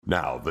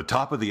Now, the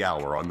top of the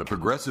hour on the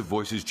Progressive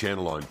Voices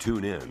channel on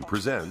TuneIn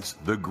presents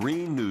the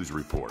Green News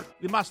Report.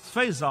 We must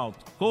phase out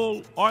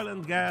coal, oil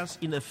and gas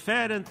in a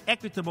fair and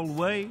equitable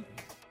way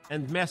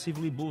and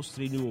massively boost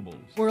renewables.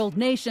 World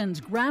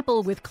nations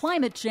grapple with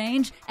climate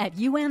change at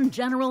UN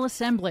General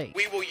Assembly.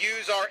 We will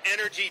use our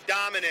energy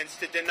dominance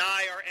to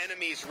deny our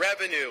enemies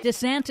revenue.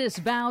 DeSantis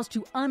vows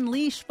to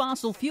unleash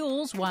fossil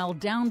fuels while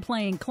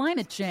downplaying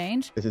climate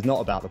change. This is not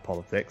about the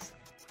politics.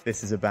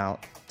 This is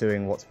about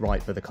doing what's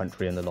right for the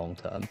country in the long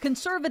term.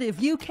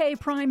 Conservative UK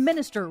Prime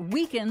Minister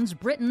weakens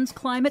Britain's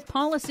climate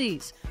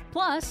policies.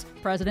 Plus,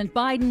 President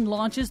Biden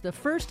launches the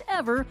first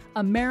ever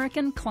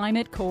American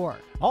Climate Corps.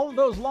 All of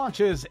those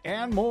launches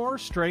and more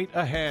straight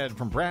ahead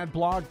from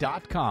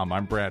BradBlog.com.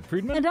 I'm Brad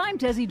Friedman. And I'm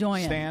Desi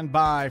Doyen. Stand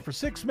by for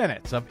 6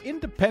 minutes of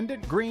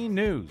independent green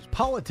news,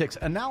 politics,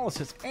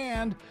 analysis,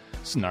 and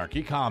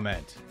snarky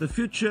comment. The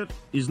future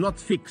is not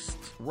fixed.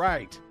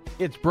 Right.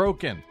 It's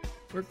broken.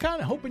 We're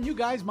kind of hoping you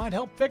guys might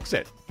help fix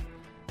it.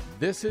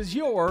 This is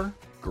your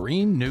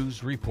Green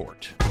News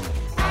Report.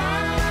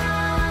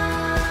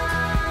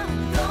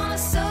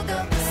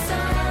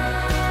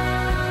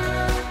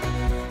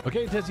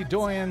 Okay, Desi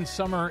Doyen,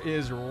 summer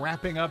is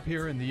wrapping up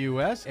here in the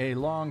U.S. A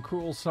long,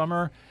 cruel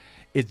summer.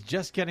 It's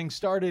just getting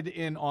started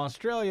in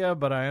Australia,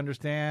 but I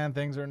understand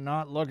things are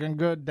not looking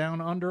good down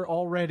under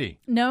already.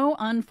 No,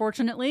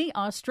 unfortunately,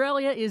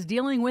 Australia is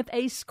dealing with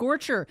a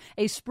scorcher.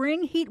 A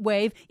spring heat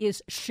wave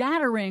is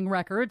shattering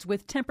records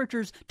with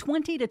temperatures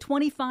 20 to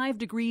 25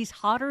 degrees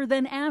hotter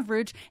than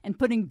average and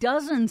putting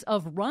dozens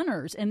of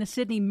runners in the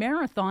Sydney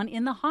Marathon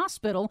in the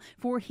hospital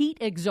for heat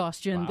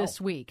exhaustion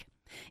this week.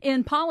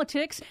 In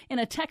politics, in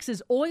a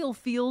Texas oil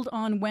field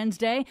on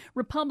Wednesday,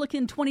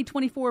 Republican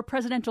 2024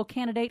 presidential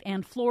candidate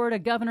and Florida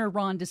Governor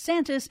Ron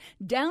DeSantis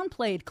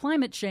downplayed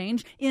climate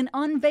change in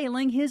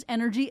unveiling his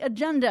energy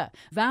agenda,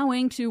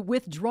 vowing to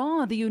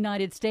withdraw the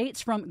United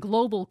States from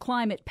global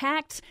climate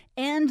pacts,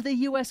 end the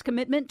U.S.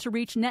 commitment to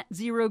reach net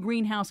zero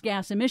greenhouse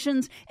gas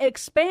emissions,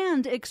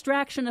 expand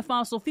extraction of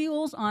fossil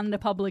fuels on the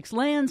public's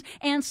lands,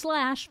 and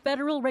slash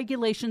federal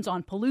regulations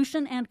on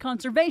pollution and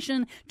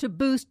conservation to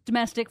boost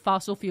domestic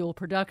fossil fuel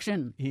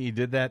production. He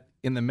did that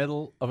in the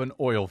middle of an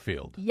oil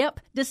field.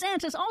 Yep.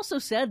 DeSantis also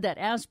said that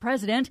as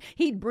president,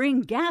 he'd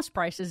bring gas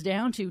prices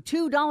down to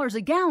 $2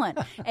 a gallon,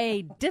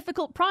 a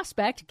difficult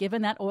prospect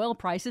given that oil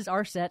prices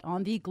are set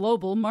on the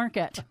global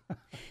market.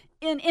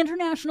 In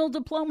international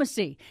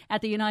diplomacy,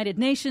 at the United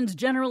Nations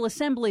General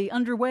Assembly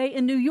underway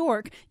in New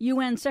York,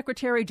 UN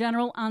Secretary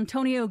General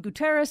Antonio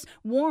Guterres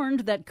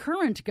warned that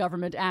current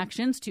government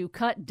actions to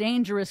cut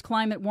dangerous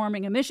climate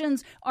warming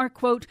emissions are,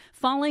 quote,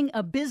 falling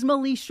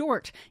abysmally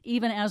short,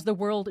 even as the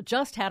world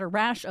just had a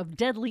rash of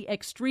deadly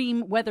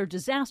extreme weather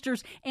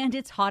disasters and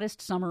its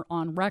hottest summer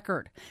on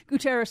record.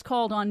 Guterres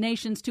called on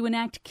nations to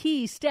enact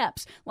key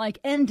steps like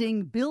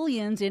ending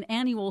billions in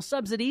annual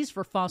subsidies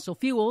for fossil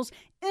fuels,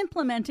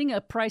 implementing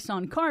a price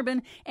on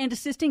carbon, and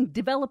assisting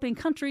developing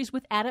countries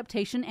with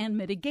adaptation and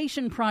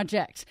mitigation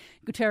projects.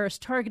 Guterres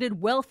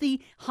targeted wealthy,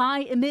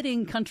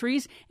 high-emitting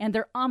countries and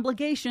their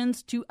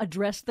obligations to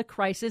address the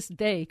crisis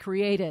they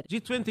created.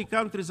 G20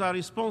 countries are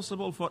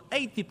responsible for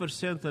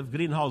 80% of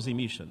greenhouse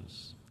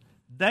emissions.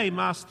 They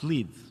must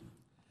lead.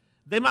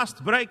 They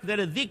must break their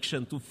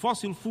addiction to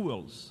fossil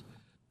fuels.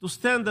 To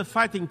stand a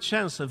fighting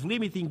chance of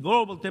limiting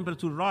global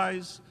temperature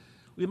rise,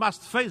 we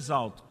must phase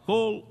out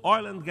coal,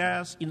 oil and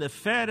gas in a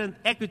fair and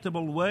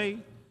equitable way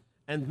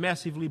and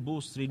massively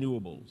boost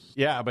renewables.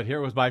 Yeah, but here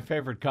was my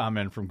favorite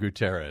comment from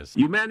Guterres.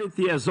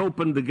 Humanity has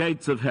opened the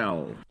gates of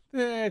hell.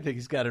 I think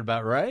he's got it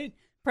about right.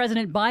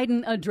 President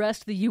Biden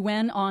addressed the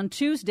UN on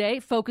Tuesday,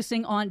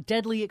 focusing on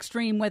deadly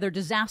extreme weather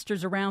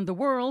disasters around the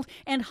world,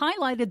 and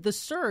highlighted the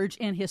surge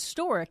in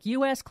historic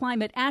U.S.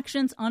 climate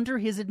actions under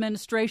his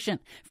administration,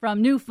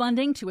 from new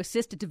funding to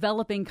assist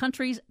developing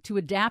countries to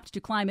adapt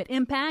to climate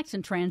impacts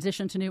and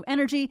transition to new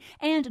energy,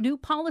 and new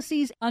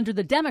policies under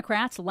the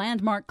Democrats'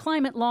 landmark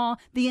climate law,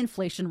 the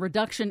Inflation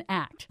Reduction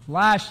Act.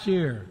 Last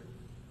year,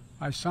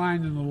 I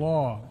signed into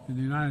law in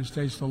the United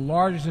States the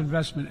largest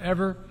investment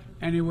ever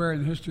anywhere in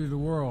the history of the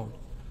world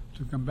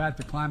to combat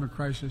the climate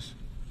crisis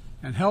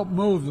and help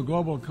move the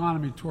global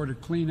economy toward a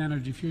clean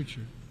energy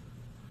future.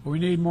 But we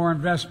need more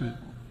investment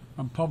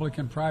from public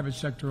and private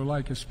sector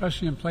alike,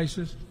 especially in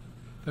places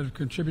that have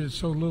contributed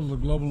so little to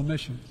global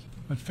emissions,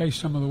 but face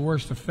some of the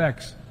worst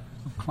effects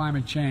of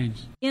climate change.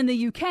 In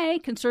the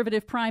UK,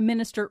 Conservative Prime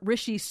Minister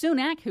Rishi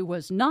Sunak, who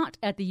was not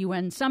at the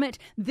UN summit,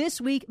 this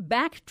week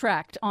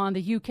backtracked on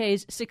the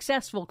UK's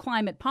successful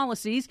climate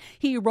policies.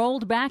 He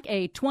rolled back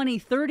a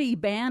 2030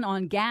 ban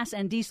on gas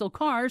and diesel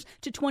cars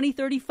to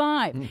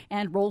 2035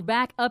 and rolled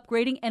back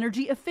upgrading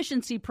energy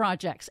efficiency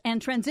projects and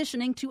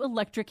transitioning to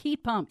electric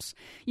heat pumps.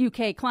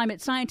 UK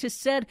climate scientists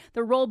said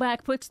the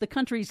rollback puts the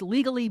country's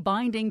legally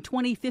binding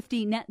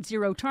 2050 net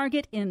zero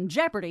target in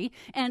jeopardy,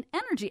 and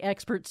energy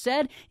experts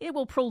said it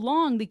will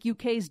prolong the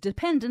UK's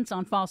dependence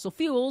on fossil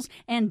fuels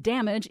and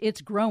damage its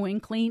growing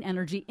clean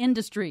energy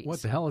industries.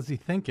 What the hell is he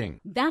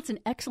thinking? That's an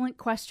excellent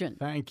question.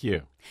 Thank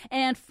you.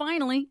 And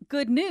finally,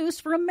 good news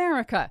for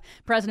America.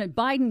 President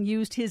Biden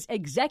used his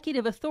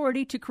executive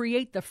authority to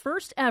create the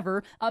first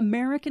ever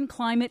American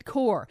Climate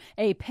Corps,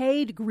 a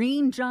paid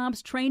green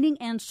jobs training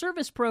and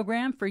service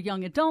program for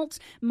young adults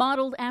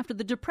modeled after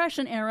the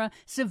Depression-era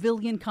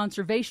Civilian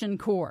Conservation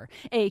Corps.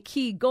 A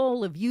key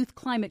goal of youth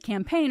climate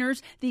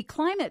campaigners, the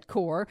Climate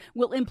Corps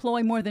will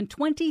employ more than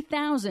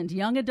 20,000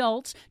 young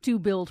adults to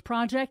build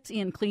projects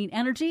in clean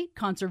energy,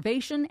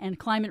 conservation, and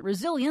climate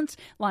resilience,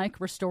 like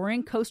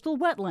restoring coastal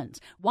wetlands,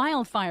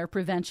 wildfire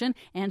prevention,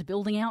 and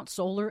building out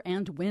solar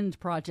and wind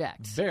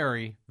projects.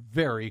 Very,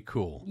 very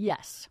cool.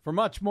 Yes. For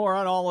much more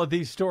on all of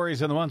these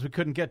stories and the ones we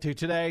couldn't get to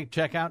today,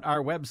 check out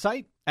our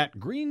website at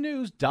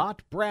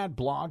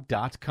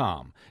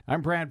greennews.bradblog.com.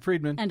 I'm Brad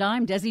Friedman. And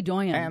I'm Desi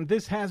Doyen. And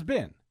this has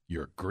been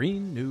your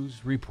Green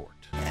News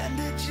Report. And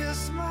it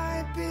just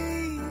might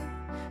be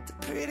the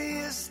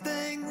prettiest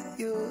thing that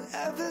you'll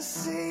ever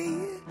see.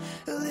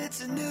 Well,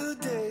 it's a new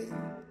day.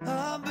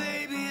 Oh,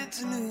 baby,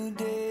 it's a new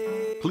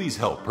day. Please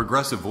help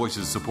Progressive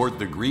Voices support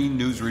the Green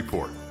News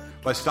Report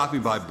by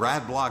stopping by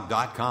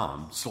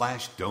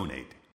bradblog.com/donate.